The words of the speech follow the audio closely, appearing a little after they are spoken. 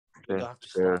You Okay, don't have to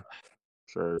sure. start.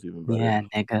 Sure, it's even better. Yeah,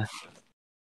 nigga.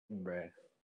 Bruh.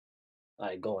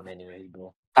 Alright, go on anyways,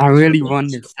 bro. I really run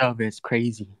this server. It's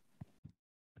crazy.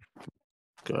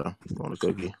 Okay, want a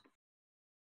cookie?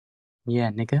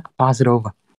 Yeah, nigga. Pass it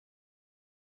over.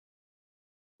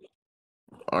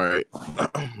 All right,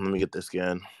 let me get this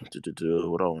scan. What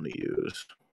do I want to use?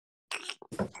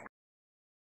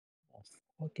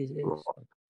 What is this?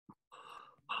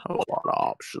 A lot of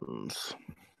options.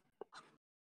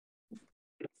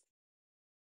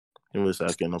 Give me a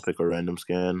second. I'll pick a random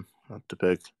scan. Not to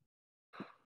pick.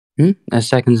 A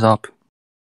second's up.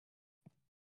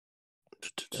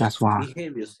 That's why.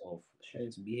 Behave yourself.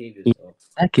 Shanks, behave yourself.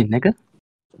 Second, nigga.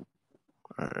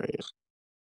 All right.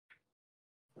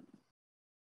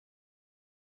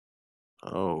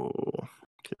 Oh,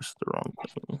 guess the wrong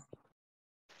thing.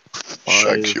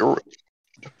 Shanks, you're...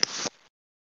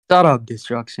 Shut up,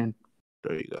 destruction.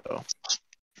 There you go.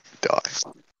 Die.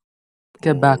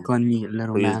 Get back on mute,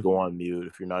 little Please man. go on mute.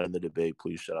 If you're not in the debate,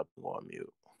 please shut up and go on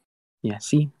mute. Yeah,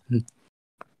 see? I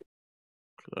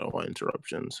don't want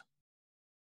interruptions.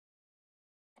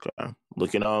 Okay.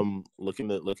 Looking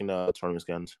at tournament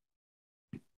scans.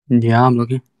 Yeah, I'm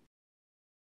looking.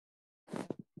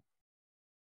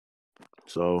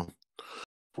 So,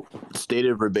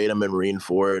 stated verbatim in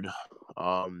Marineford,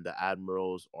 the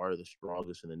admirals are the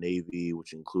strongest in the Navy,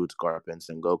 which includes Garp and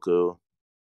Sengoku.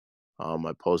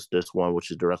 I post this one, which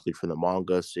is directly from the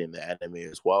manga, saying the anime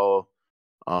as well.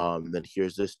 Then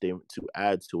here's this statement to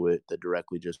add to it that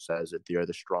directly just says that they are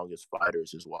the strongest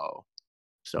fighters as well.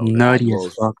 So Nerdy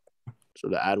as fuck. So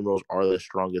the admirals are the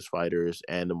strongest fighters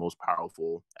and the most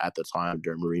powerful at the time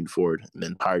during Marineford and the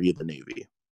entirety of the Navy.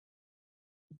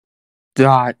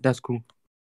 That's cool.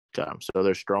 Okay, so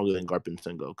they're stronger than Garp and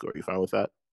Sengoku. Are you fine with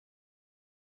that?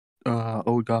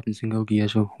 Old Garp and Sengoku, yeah,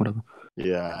 sure, whatever.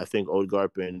 Yeah, I think Old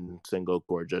Garp and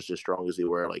Sengoku are just as strong as they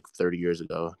were like 30 years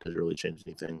ago. Doesn't really change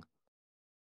anything.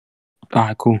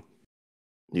 Alright, cool.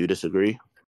 Do you disagree?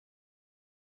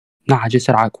 Nah, I just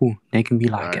said alright, cool. They can be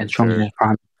like as strong as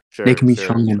Prime. They can be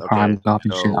strong in Prime Garp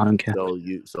and shit. I don't care.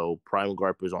 So Prime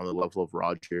Garp is on the level of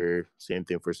Roger. Same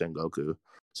thing for Sengoku.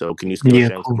 So can you scale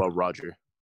Shanks above Roger?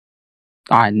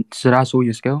 Alright, so that's all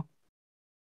your skill?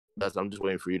 I'm just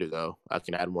waiting for you to go. I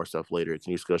can add more stuff later.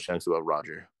 Can you scale Shanks above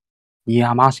Roger? Yeah,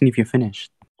 I'm asking if you're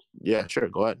finished. Yeah, sure.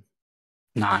 Go ahead.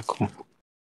 Nah, cool.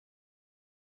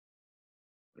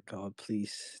 God,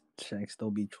 please, Shanks,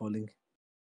 don't be trolling.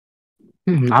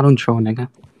 I don't troll, nigga.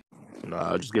 No,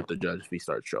 I'll just get the judge if he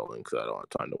starts trolling because I don't have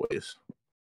time to waste.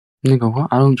 Nigga, what?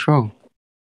 I don't troll.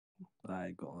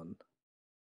 Alright, go on.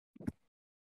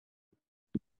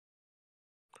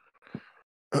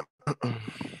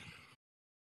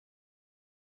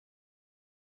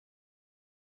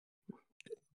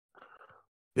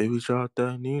 Baby, shot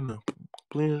that Nina.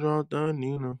 Please shot that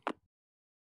Nina.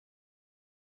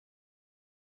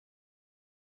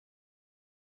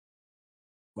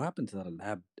 What happened to that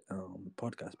lab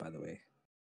podcast, by the way?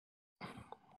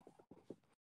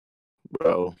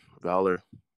 Bro, Valor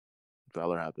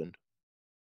happened.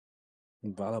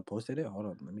 Valor posted it? Hold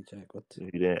on, let me check. What?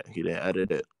 He didn't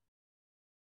edit it.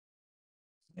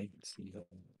 I can see that.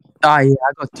 Yeah,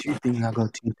 I got two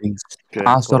things. Okay,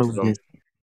 I'll start with this.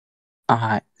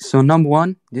 Alright, so number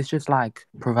one, this just like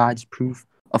provides proof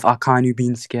of Akainu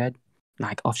being scared,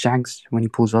 like of Shanks when he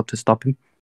pulls up to stop him.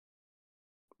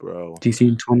 Bro. Do you see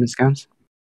in tournament scans?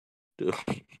 Dude.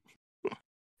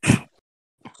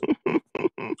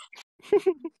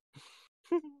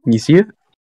 You see it?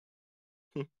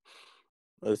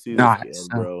 Let's see this game,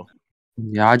 bro.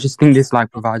 Yeah, I just think this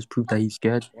like provides proof that he's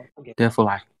scared. Therefore,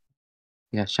 like,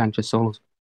 yeah, Shanks just solos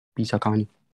beats Akainu.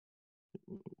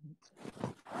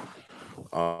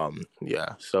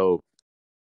 Yeah. So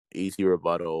easy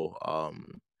rebuttal.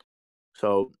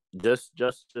 So just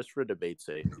for debate's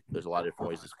sake, there's a lot of different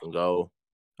ways this can go.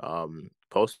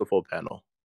 Post the full panel.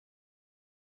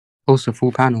 Post a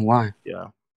full panel? Why? Yeah,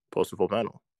 post the full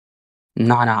panel.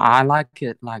 Nah, I like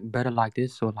it like better like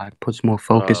this, so like puts more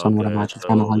focus on what I'm actually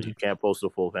trying to hunt. You can't post the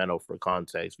full panel for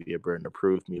context via burden of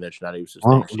proof, meaning that you're not able to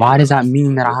Well, why does that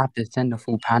mean that I have to send the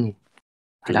full panel?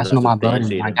 Like, that's not my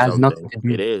burden. Like, that's nothing to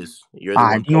do. It is. You're the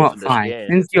one you know what? posting the Fine. scan.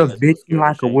 Since you're bitching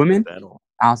like a woman, panel.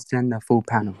 I'll send the full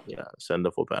panel. Yeah, send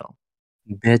the full panel.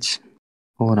 Bitch.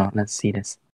 Hold on, let's see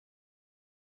this.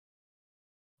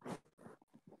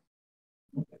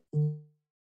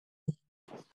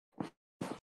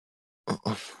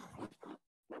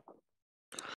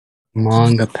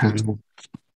 Manga panel.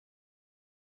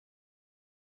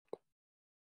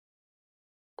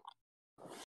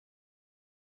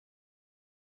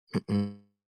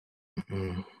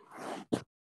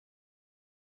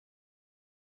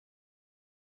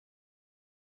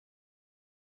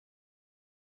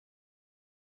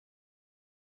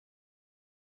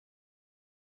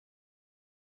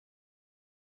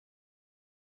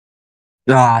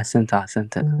 I sent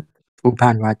it. Full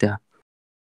pan right there.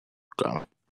 Okay.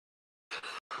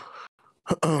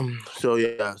 So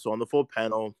on the full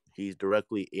panel, he's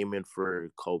directly aiming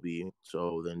for Kobe.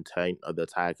 So the intent of the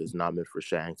attack is not meant for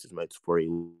Shanks. It's meant for a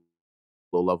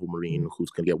low-level Marine who's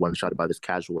going to get one-shot by this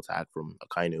casual attack from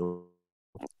Akainu,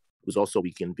 who's also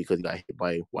weakened because he got hit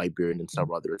by Whitebeard and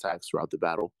several other attacks throughout the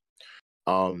battle.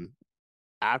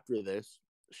 After this,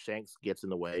 Shanks gets in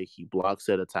the way. He blocks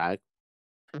that attack.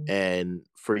 And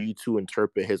for you to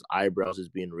interpret his eyebrows as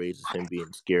being raised as him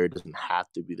being scared doesn't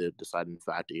have to be the deciding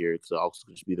factor here. It could also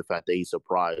just be the fact that he's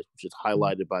surprised, which is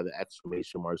highlighted by the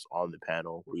exclamation marks on the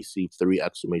panel. We see 3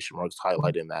 exclamation marks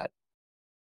highlighting that.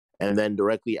 And then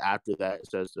directly after that, it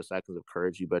says the seconds of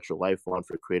courage you bet your life on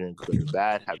for creating good or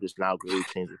bad have just now greatly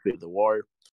changed the fate of the war.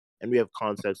 And we have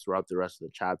context throughout the rest of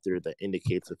the chapter that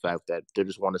indicates the fact that they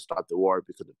just want to stop the war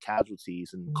because of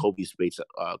casualties, and Kobe's speech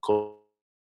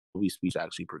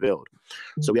actually prevailed.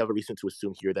 So we have a reason to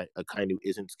assume here that Akainu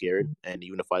isn't scared. And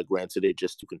even if I granted it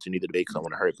just to continue the debate, because I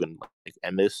want to hurry up and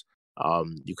end this,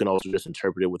 you can also just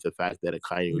interpret it with the fact that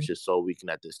Akainu is just so weakened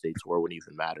at this stage where it wouldn't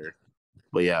even matter.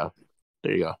 But yeah,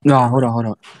 there you go. No, hold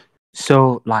on.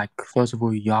 So, like, first of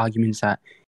all, your argument is that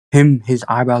his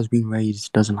eyebrows being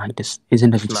raised isn't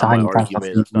the deciding factor.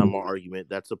 That's not my argument.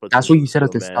 That's what you said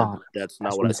at the start. That's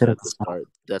not what I said at the start.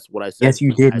 That's what I said. Yes,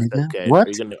 you did, nigga. Okay, what?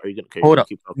 Are you gonna hold up?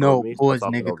 keep talking No, over me? pause,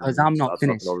 nigga, because I'm not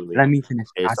finished. Let me finish.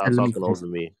 Hey, I said let me talking finish. over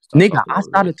me. Nigga, I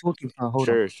started talking for hold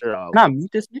on. Sure. Can I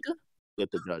mute this nigga? Get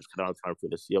the judge. I don't have time for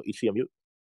this. Yo, Ichi, I'm mute.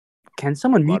 Can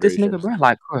someone mute this nigga, bro?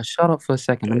 Like, bro, shut up for a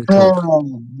second. Okay. Let me talk.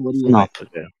 No.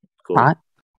 Okay, cool. Alright.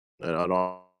 I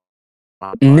don't.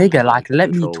 Nigga, like,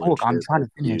 let me talk. I'm trying to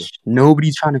finish.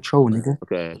 Nobody's trying to troll, nigga.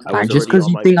 Okay. Like, just because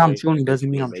you think I'm trolling doesn't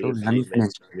mean I'm trolling. Let me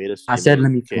finish. I said let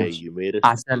me finish. You made a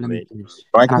I said let me finish.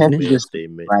 I Can I can't finish? just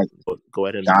statement. Go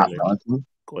ahead and finish.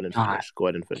 Go ahead and finish. Go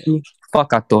ahead and finish.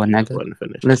 Fuck I thought, nigga. Go ahead and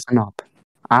finish. Listen up.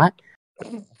 Alright?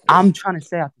 I'm trying to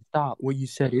say at the start what you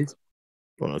said is.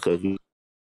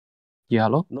 Yeah,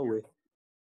 hello? No way.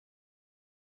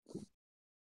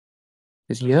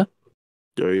 Is he here?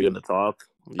 Are you gonna talk?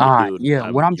 Yeah,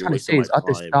 what I'm trying to say is at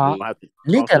the start,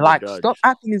 nigga, like, stop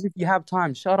acting as if you have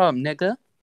time. Shut up, nigga.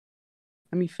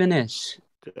 Let me finish.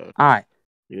 Alright.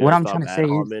 What I'm trying to say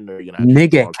is,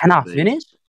 nigga, can I finish?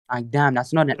 Like, damn,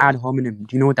 that's not an ad hominem.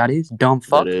 Do you know what that is? Dumb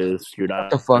fuck. That is, you're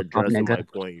not the fuck addressing up, nigga.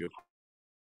 my point. You're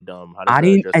dumb. I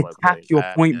didn't attack your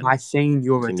point by saying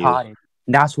you're retarded.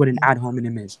 That's what an ad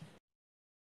hominem is.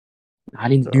 I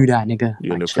didn't do that, nigga.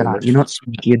 Like, shut up. You're not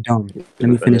smart, you're dumb. Let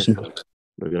me finish now.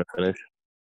 We're gonna finish?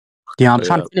 Yeah, I'm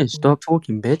trying to finish. Stop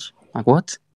talking, bitch. Like,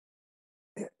 what?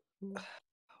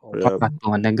 Fuck that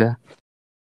door, nigga.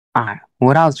 Alright,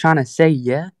 what I was trying to say,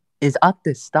 yeah, is at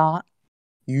the start,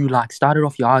 you, like, started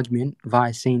off your argument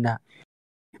by saying that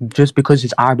just because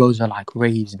his eyebrows are, like,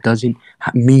 raised doesn't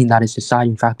mean that it's the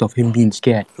deciding factor of him being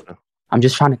scared. I'm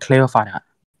just trying to clarify that.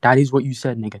 That is what you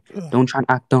said, nigga. Don't try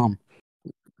and act dumb.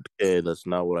 Okay, that's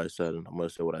not what I said. I'm gonna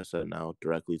say what I said now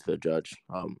directly to the judge.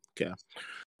 Okay.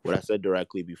 What I said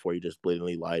directly before you just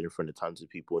blatantly lied in front of tons of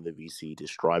people in the VC to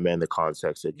strawman the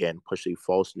context again, push a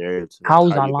false narrative to the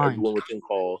entirety of everyone within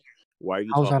call. Why are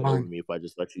you talking over me if I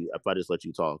just let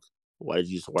you talk? Why are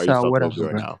you talking over me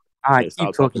right now? Okay,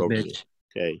 stop talking over me.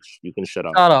 Okay, you can shut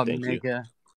up. Shut up, Thank nigga.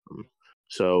 You.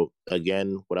 So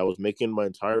again, what I was making my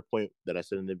entire point that I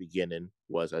said in the beginning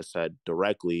was I said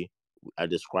directly, I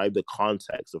described the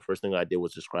context. The first thing I did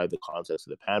was describe the context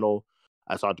of the panel.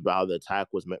 I talked about how the attack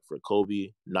was meant for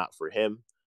Kobe, not for him.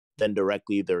 Then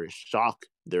directly there is shock.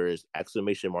 There is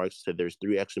exclamation marks. So there's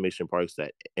 3 exclamation marks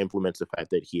that implements the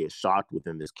fact that he is shocked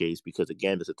within this case because,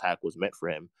 again, this attack was meant for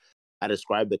him. I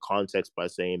described the context by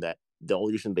saying that the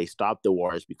only reason they stopped the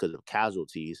war is because of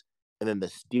casualties. And then the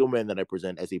steelman that I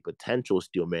present as a potential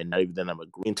steelman, not even that I'm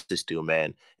agreeing to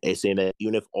steelman, is saying that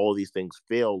even if all these things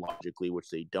fail logically, which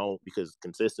they don't, because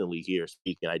consistently here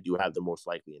speaking, I do have the most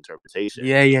likely interpretation.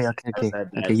 Yeah,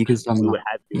 okay, you can stop now.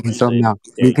 You can stop now.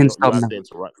 You don't have to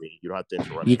interrupt me. You don't have to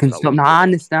interrupt me. You can stop now. I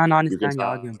understand you're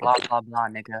arguing, blah, blah, blah,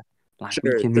 nigga. Like,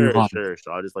 we can move on. Sure.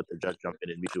 So I'll just let the judge jump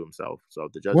in and mute to himself. So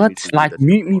if the judge what? Like,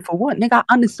 mute me for what? Nigga,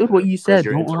 I understood what you said.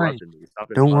 Don't worry.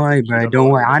 Don't worry, bro. Don't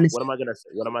worry. I understand.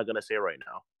 What am I gonna say right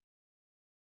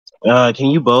now?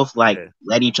 Can you both, let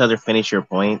each other finish your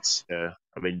points? Yeah.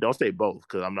 I mean, don't say both,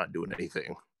 because I'm not doing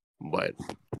anything. But,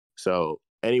 so,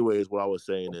 anyways, what I was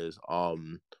saying is,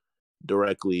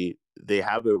 directly, they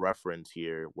have a reference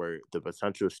here where the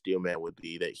potential steelman would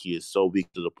be that he is so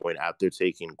weak to the point after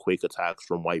taking quick attacks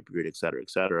from Whitebeard,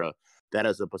 etc., that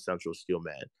is a potential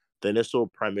steelman. The initial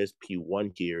premise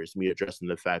P1 here is me addressing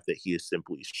the fact that he is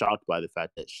simply shocked by the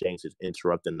fact that Shanks is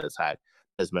interrupting the attack.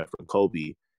 is meant from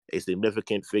Kobe. A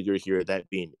significant figure here, that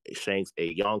being Shanks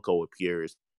a Yonko,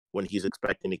 appears when he's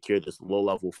expecting to cure this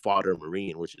low-level fodder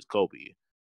Marine, which is Kobe.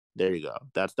 There you go.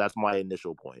 That's my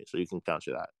initial point. So you can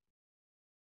counter that.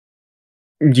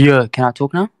 Yeah, can I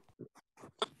talk now?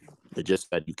 It just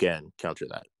said you can counter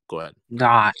that. Go ahead.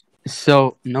 Nah.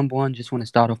 So number one, just want to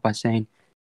start off by saying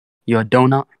you're a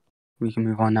donut. We can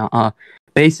move on now.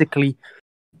 Basically,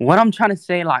 what I'm trying to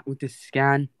say, like with this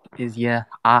scan, is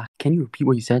can you repeat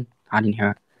what you said? I didn't hear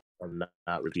it. I'm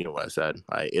not repeating what I said.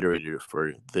 I iterated it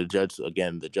for the judge.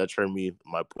 Again, the judge heard me.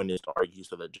 My point is to argue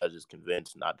so the judge is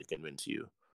convinced, not to convince you.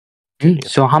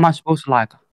 So how am I supposed to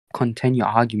like continue your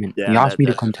argument? Yeah, you asked me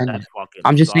to continue. fucking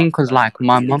I'm just saying sucks. because like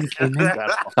my mom came in,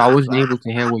 so I wasn't able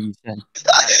to hear what you said.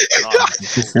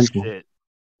 It's simple. Shit.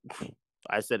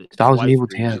 I said it. So I wasn't able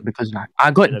to hear it because like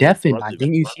I got deafened. Like,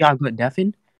 didn't you see I got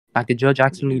deafened? Like the judge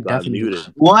accidentally deafened me.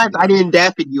 What? I didn't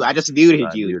deafen you. I just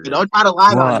muted you. Muted. Don't try to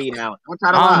lie on me now. Don't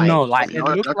try to lie. I don't know. Like it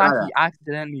Don't looked try like that. he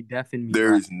accidentally deafened me.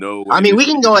 There is no way. I mean, we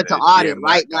can go into that audit damn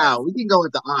right laptop. now. We can go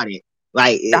into audit.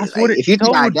 Like, That's what it if you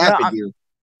think I told, bro. deafened you.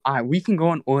 Alright, we can go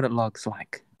on audit logs.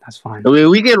 Like that's fine. I mean,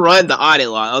 we can run the audit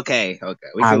log. Okay.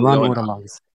 We I can run go audit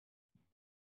logs.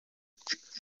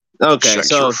 Okay, Shanks,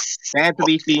 so you're Phantom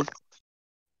BC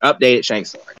updated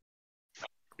Shankstard.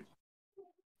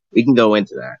 We can go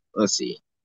into that. Let's see.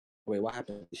 Wait, what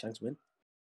happened? Did Shanks win?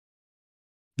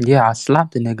 Yeah, I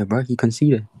slapped the nigga, bro. He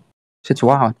conceded. Shit's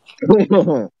wild.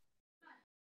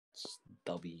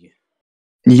 W.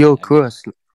 Yo, Kruos.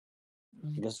 I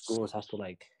guess Kruos has to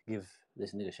like give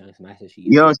this nigga Shanks master sheet.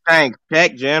 Yo, Shanks,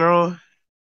 check general.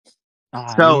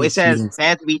 So it says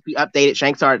Phantom BC updated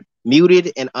Shankstard,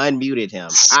 muted and unmuted him.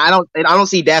 I don't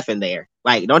see Def in there.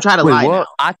 Like, don't try to lie now.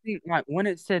 I think like when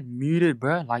it said muted,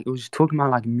 bro, like it was talking about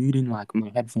like muting like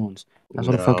my headphones. That's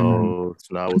what the fucking No,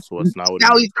 it's not what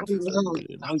Now it he's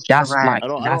means. That's like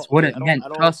that's what it meant.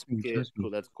 Trust me. Cool,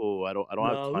 that's cool. I don't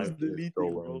have time for this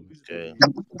trolling. Okay.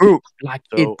 Bro, like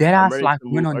So, it dead ass like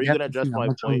move. went on. Are you gonna address my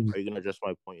point? Are you gonna address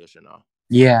my point? Yes or no?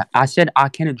 Yeah, I said I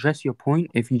can address your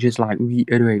point if you just like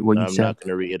reiterate what you said. I'm not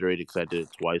gonna reiterate it because I did it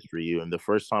twice for you, and the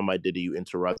first time I did it, you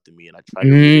interrupted me, and I tried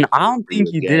to. I don't think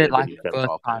you did it like the first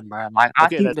time, bro. Like I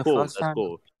think the first time. That's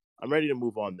cool. I'm ready to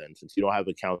move on then, since you don't have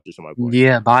a counter to my point.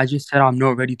 Yeah, but I just said I'm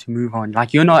not ready to move on.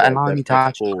 Like you're not allowing me to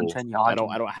actually continue arguing.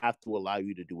 I don't have to allow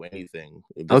you to do anything.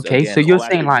 Okay, so you're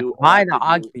saying like by the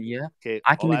argument, yeah? Okay,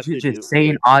 I can legit just say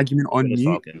an argument on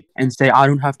mute and say I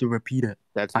don't have to repeat it.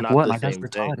 That's like not what? the Like same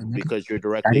that's thing retarded, because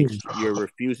you're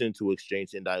refusing to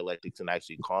exchange in dialectics and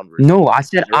actually converse. No, I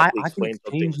said I can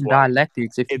exchange in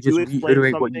dialectics if you just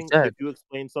reiterate what you said. If you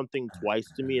explain something twice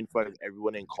to me in front of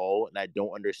everyone in call and I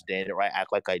don't understand it, right?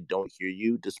 Act like I don't hear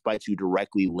you, despite you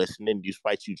directly listening,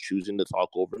 despite you choosing to talk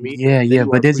over me. Yeah,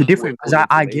 but there's a difference because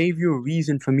I gave you a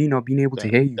reason for me not being able to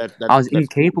hear you. I was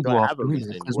incapable of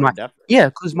doing it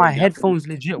because my headphones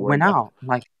legit went out.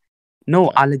 Like. No,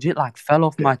 I legit like fell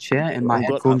off my chair and my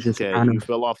headphones just you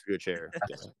fell off your chair.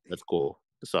 Okay. That's cool.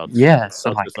 It sucks. Yeah,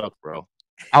 so like, sucks, bro.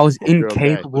 I was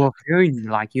incapable of hearing you.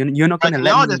 Like you're not gonna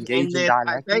let me engage in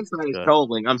dialect. Thanks for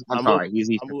trolling. I'm sorry. I'm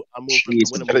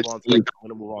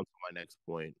gonna move on to my next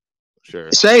point. Sure.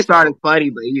 Shankstard is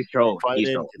funny, but he's trolling.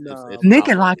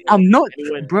 Nigga, like I'm not,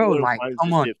 bro. Like,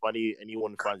 come on.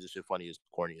 Anyone finds this shit funny is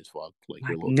corny as fuck. Like,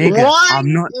 nigga,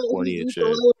 I'm not corny as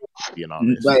shit. Being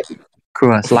honest.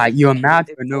 Kruos, like you're mad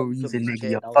for no reason,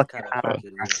 nigga. You're fucking out.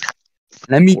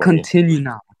 Let me continue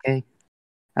now, okay?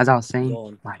 As I was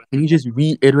saying, like, can you just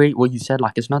reiterate what you said?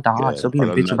 Like, it's not that hard. Stop being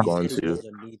a bitch about it.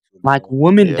 Like,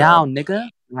 woman down, nigga.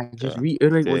 Like, just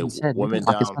reiterate what you said. Woman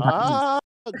down.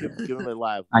 Give him a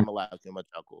laugh. Give him a laugh. Give him a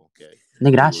chuckle. Okay.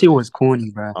 Nigga, that shit was corny,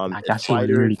 bro. Like, that shit was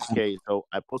really corny. Okay, so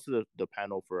I posted the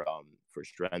panel for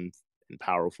strength and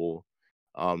powerful.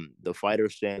 The fighter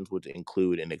stands would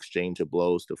include an exchange of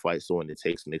blows to fight someone that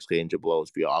takes an exchange of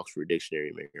blows via Oxford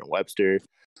Dictionary, Merriam-Webster.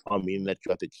 Meaning that you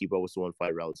have to keep up with someone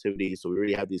fight relativity. So we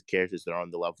already have these characters that are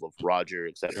on the level of Roger,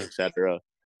 etc., etc.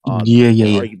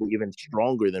 Arguably even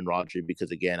stronger than Roger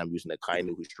because again, I'm using a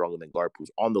Kainu who's stronger than Garp,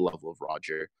 who's on the level of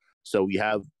Roger. So we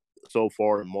have so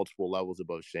far multiple levels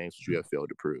above Shanks, which you have failed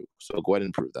to prove. So go ahead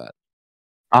and prove that.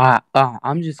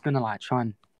 I'm just gonna like try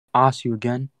and ask you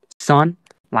again, son.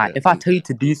 Like, if I tell you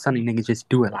to do something, nigga, just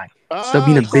do it. Like, stop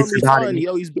being a bitch about it.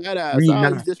 Yo, he's badass.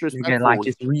 He's disrespectful. Nigga, like,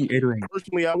 just reiterate.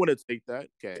 Personally, I wouldn't take that.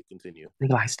 Okay, continue. Nigga,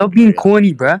 like, stop being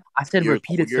corny, bruh. I said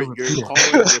repeat it, you're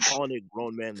calling it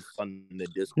grown man's son in the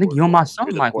Discord. Nigga, you're my son.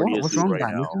 Like, what? What's wrong with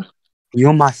that, nigga?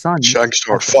 You're my son.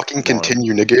 Shankstard, fucking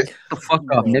continue, nigga. Shut the fuck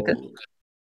up, nigga.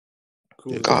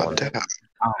 God damn.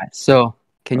 Alright, so,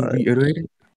 can you reiterate it?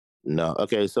 No.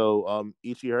 Okay, so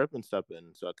Ichi, hurry up and step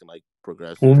in so I can like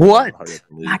progress. What?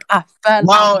 Like I fell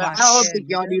Well, out. I don't think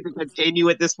y'all need to continue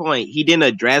at this point. He didn't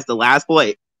address the last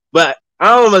point. But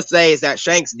all I'm gonna say is that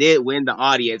Shanks did win the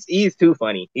audience. He's too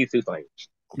funny.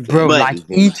 Bro, But, like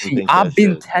Ichi, I've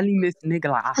been telling this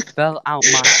nigga like I fell out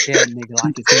my chair, nigga.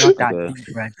 Like it's not that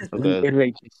deep, bro. Just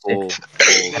reiterate your shit.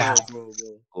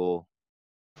 Cool.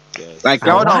 Yeah. like Why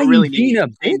y'all don't you really being need a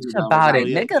to continue, bitch though. about Like,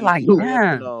 it, nigga? Like,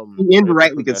 damn. he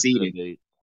indirectly conceded.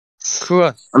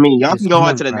 Kruos. I mean, y'all Just can go come on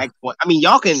on, to the bro. next point. I mean,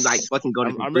 y'all can like fucking go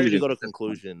to conclusions. I'm ready to go to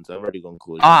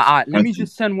conclusions. Alright, let me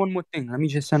just send one more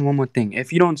thing.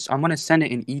 If you don't, I'm gonna send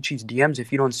it in Ichi's DMs.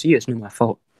 If you don't see it, it's not my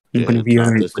fault. I'm gonna be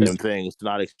the same thing. It's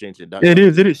not exchanging. It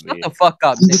is. Shut the fuck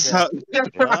up, nigga.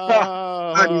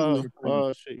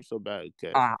 Oh shit, you're so bad.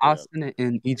 Okay. I'll send it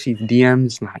in Ichi's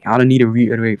DMs. Like, I don't need to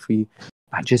reiterate for you.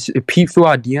 Like, just peep through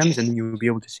our DMs and then you'll be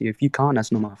able to see. If you can't,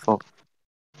 that's not my fault.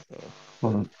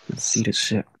 Well, let's see this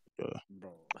shit.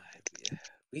 Bro,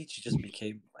 Ichi just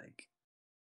became like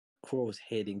Kruos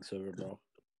hating server, bro.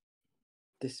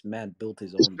 This man built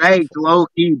his own. Shanks low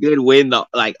key did win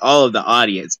all of the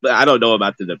audience, but I don't know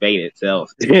about the debate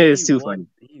itself. It's too funny.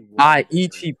 Alright,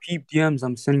 Ichi, peep DMs.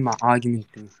 I'm sending my argument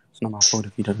through. It's not my fault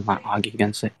if he doesn't like argue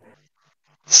against it.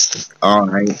 All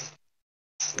right.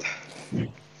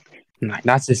 Like,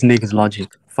 that's this nigga's logic.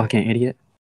 Fucking idiot.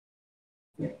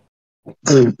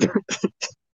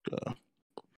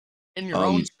 In your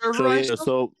own server.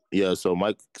 So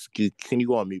Mike, can you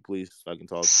go on mute, please, so I can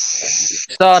talk?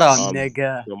 Shut up,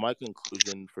 nigga. So my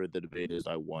conclusion for the debate is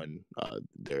I won.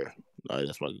 There.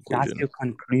 That's my conclusion. That's your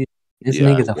conclusion. This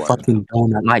nigga's a fucking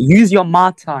donut. Like, use your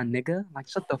mata, nigga. Like,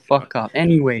 shut the fuck up.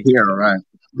 Anyway. Yeah, right.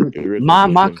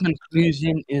 My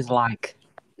conclusion is like,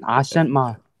 I sent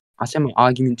my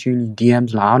argument to you in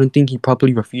DMs. Like, I don't think he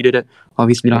properly refuted it.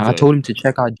 Obviously, like I told him to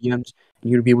check our DMs and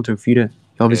he would be able to refute it.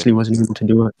 He obviously wasn't able to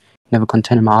do it. Never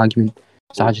contended my argument.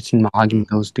 So I just think my argument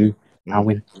goes through. I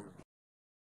win.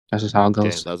 That's just how it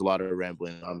goes. That's a lot of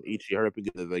rambling. Ichi, hurry up and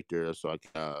get the victor so I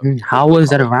can. How was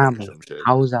that a ramble?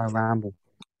 How was that a ramble?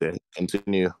 Okay,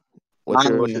 continue. What's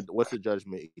your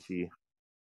judgment, Ichi?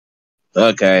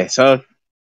 Okay, so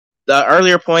the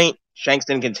earlier point, Shanks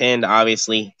didn't contend,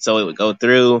 obviously, so it would go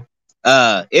through.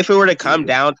 If it were to come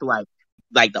down to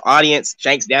like the audience,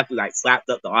 Shanks definitely like slapped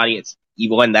up the audience. He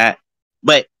won that,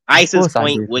 but Ice's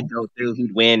point would go through.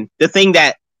 He'd win. The thing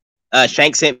that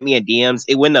Shanks sent me in DMs,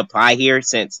 it wouldn't apply here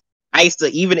since Ice.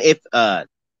 Even if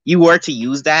you were to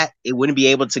use that, it wouldn't be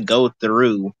able to go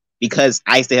through because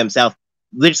Ice himself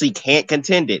literally can't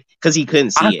contend it because he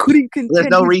couldn't see it. Couldn't contend. There's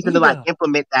no reason to like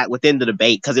implement that within the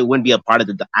debate because it wouldn't be a part of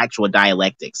the actual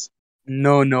dialectics.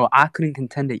 No, I couldn't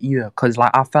contend it either because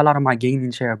like I fell out of my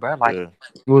gaming chair, bro. Like it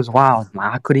was wild.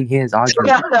 Like I couldn't hear his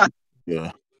argument.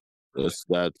 Yeah,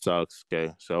 that sucks.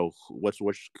 Okay, so who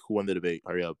won the debate?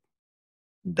 Hurry up.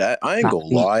 That I ain't gonna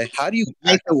lie. How do you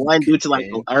make the one due to like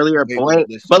an earlier point?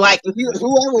 But like, if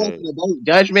whoever wants to debate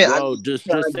judgment, bro, just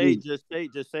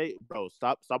say, bro.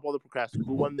 Stop all the procrastination.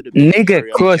 Who won the debate? Nigga,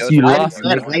 Kruos, you lost.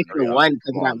 I won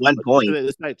because of that 1 point.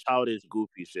 This like childish,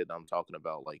 goofy shit I'm talking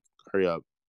about. Like, hurry up.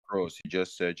 Kruos, you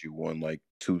just said you won like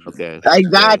 2. Okay.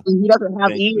 Exactly. He doesn't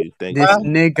have either. This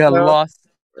nigga lost.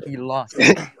 He lost.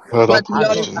 But I'm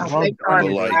gonna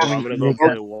go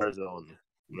play Warzone.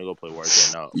 I'm gonna go play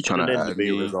Warzone now. You trying to add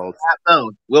debate results?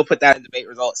 No, we'll put that in debate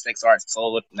results. Shankstard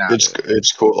solo. Nah.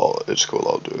 It's cool.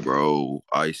 I'll do it, bro.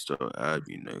 I still add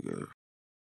me, nigga.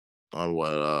 On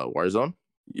what? Warzone?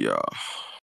 Yeah.